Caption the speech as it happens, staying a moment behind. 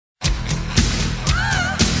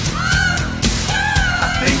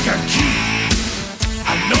think I'm cute.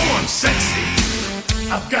 I know I'm sexy.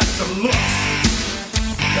 I've got the looks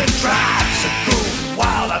that drives a girl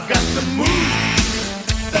wild. I've got the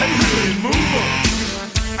moves that really move 'em.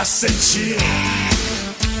 I said chill,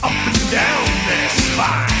 up and down their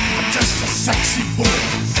spine. I'm just a sexy boy.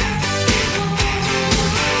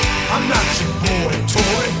 I'm not your boy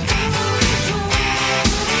toy.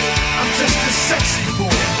 I'm just a sexy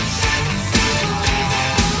boy.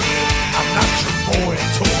 I'm not your boy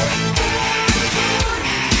toy.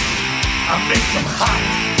 I make them hot,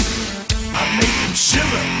 I make them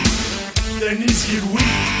shiver. Their knees get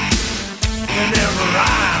weak whenever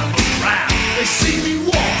I'm around. They see me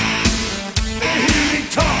walk, they hear me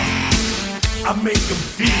talk. I make them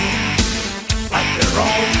feel like they're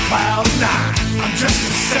on cloud nine. I'm just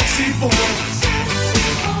a sexy boy.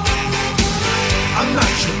 I'm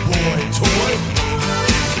not your boy toy.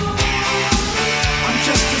 I'm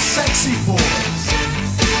just a sexy boy.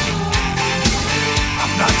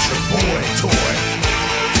 I'm not your boy toy.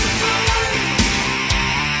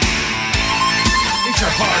 Ain't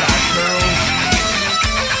your hard-eyed girls?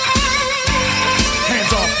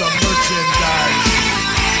 Hands off the merchandise.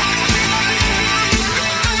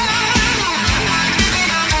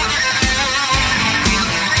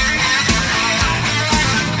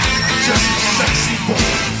 Just a sexy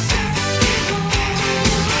boy.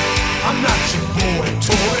 I'm not your boy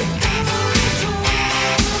toy.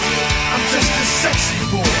 I'm just a sexy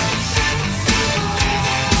boy.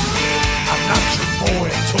 I'm not your boy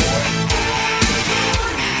toy.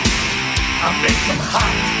 I make them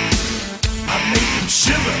hot, I make them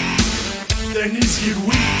shiver. Their knees get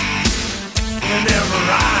weak whenever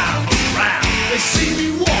I'm around. They see me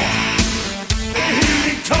walk, they hear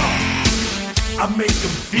me talk. I make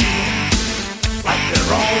them feel like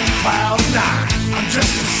they're on cloud nine. I'm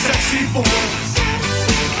just a sexy boy.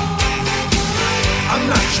 I'm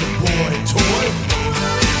not your boy toy.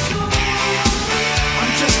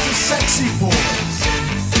 I'm just a sexy boy.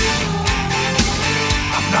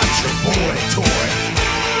 I'm not your boy toy.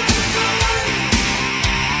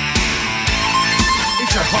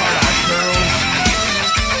 Ain't your hard-eyed girls?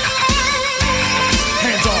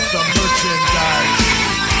 Hands off the merchandise.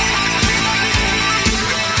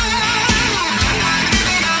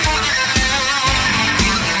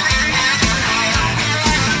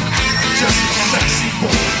 Just a sexy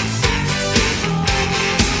boy.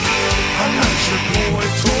 I'm not your boy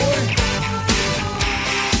toy.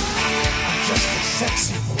 I'm just a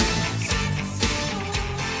sexy boy.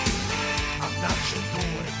 I'm not your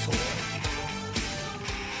boy toy.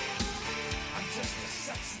 I'm just a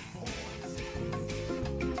sexy boy.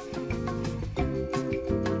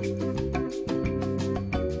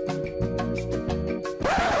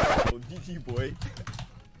 Oh, GG boy.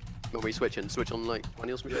 No, we switching. Switch on like one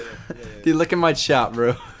else. Yeah. Dude, look at my chat,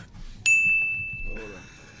 bro.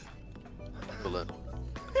 Bullet. What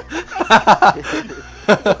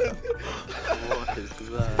is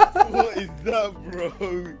that? What is that, bro?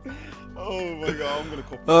 Oh my god, I'm gonna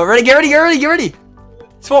copy. Oh, ready, get ready, get ready, get ready.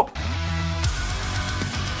 Swap.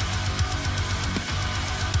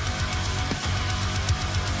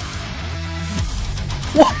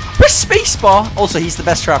 What? Where's spacebar? Also, he's the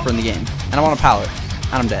best trapper in the game. And I'm on a pallet.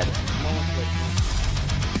 And I'm dead.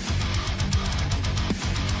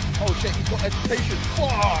 Oh shit, he's got agitation.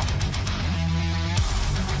 Fuck!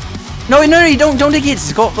 No, you don't take hits.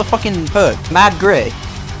 He's got the fucking perk. Mad Grey.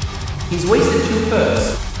 He's wasted 2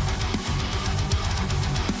 perks.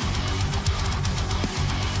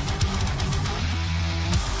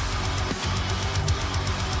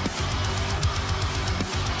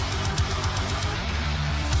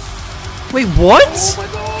 Wait, what? Oh my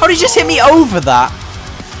god! How did you just hit me over that?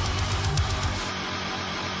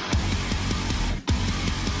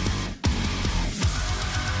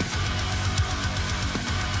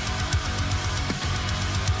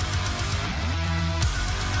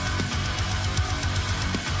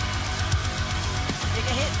 Take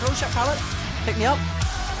a hit, throw shot pallet. Pick me up.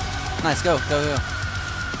 Nice, go. Make sure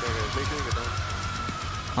you get down.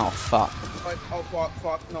 Oh fuck. Oh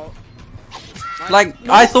fuck, no. Like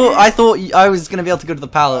I thought I was gonna be able to go to the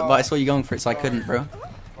pallet, but I saw you going for it, so I couldn't, bro.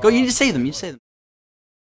 Go, you just save them. You just save them.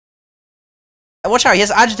 Watch out, he has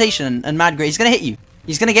agitation and mad grey. He's gonna hit you.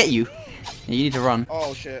 He's gonna get you. Yeah, you need to run.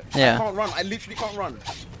 Oh shit. Yeah. I can't run. I literally can't run.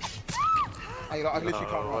 I literally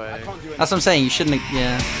can't run. I can't do anything. That's what I'm saying. You shouldn't.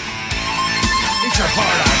 Yeah. Ain't your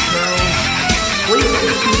hard-eyed girls?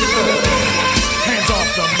 Hands off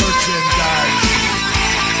the merchandise.